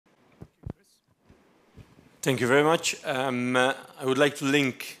Thank you very much. I would like to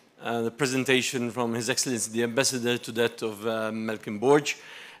link the presentation from His Excellency the Ambassador to that of Malcolm Borge.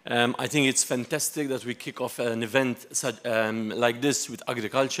 I think it's fantastic that we kick off an event such, like this with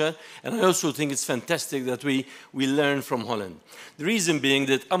agriculture, and I also think it's fantastic that we learn from Holland. The reason being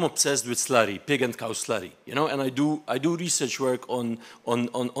that I'm obsessed with slurry, pig and cow slurry, you know, and I do research work on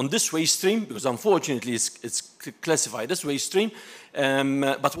this waste stream because unfortunately it's classified as waste stream.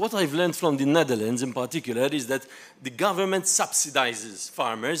 But what I've learned from the Netherlands in particular is that the government subsidizes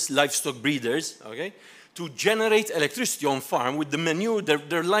farmers, livestock breeders, okay, to generate electricity on farm with the manure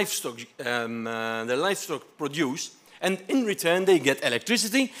their livestock produce, and in return they get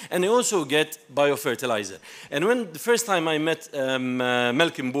electricity and they also get biofertilizer. And when the first time I met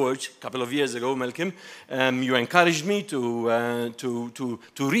Malcolm Borge, a couple of years ago, Malcolm, you encouraged me to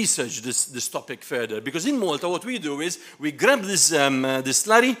research this topic further, because in Malta what we do is we grab this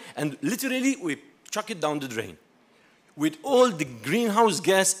slurry and literally we chuck it down the drain, with all the greenhouse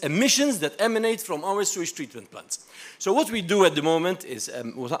gas emissions that emanate from our sewage treatment plants. So what we do at the moment is,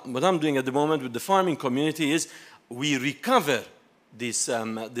 what I'm doing at the moment with the farming community is, we recover this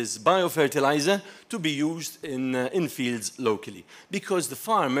biofertilizer to be used in fields locally. Because the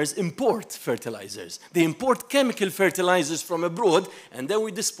farmers import fertilizers. They import chemical fertilizers from abroad, and then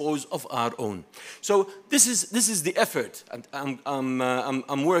we dispose of our own. So this is the effort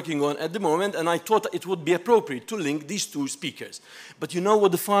I'm working on at the moment, and I thought it would be appropriate to link these two speakers. But you know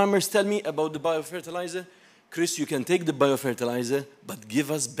what the farmers tell me about the biofertilizer? Chris, you can take the biofertilizer, but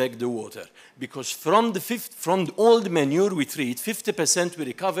give us back the water. Because from all the manure we treat, 50% we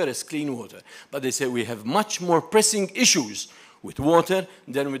recover as clean water. But they say we have much more pressing issues with water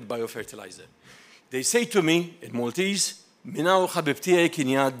than with biofertilizer. They say to me, in Maltese, Minaw ħabib tiegħi kien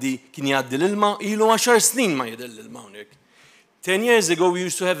jgħaddi l-ilma, ilu 10 snin ma jidher l-ilma hawnhekk. 10 years ago, we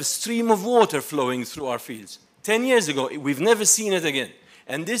used to have a stream of water flowing through our fields. 10 years ago, we've never seen it again.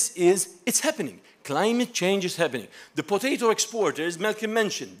 And it's happening. Climate change is happening. The potato exporters, Malcolm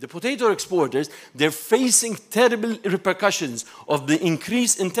mentioned, the potato exporters, they're facing terrible repercussions of the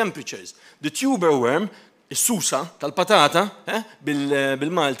increase in temperatures. The tuber worm, susa, tal-patata,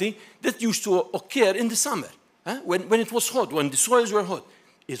 bil-Malti, that used to occur in the summer, when it was hot, when the soils were hot.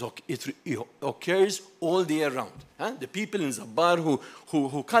 It occurs all the year round. The people in Zabbar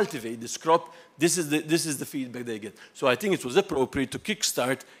who cultivate this crop, this is the feedback they get. So I think it was appropriate to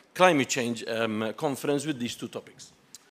kickstart climate change conference with these two topics.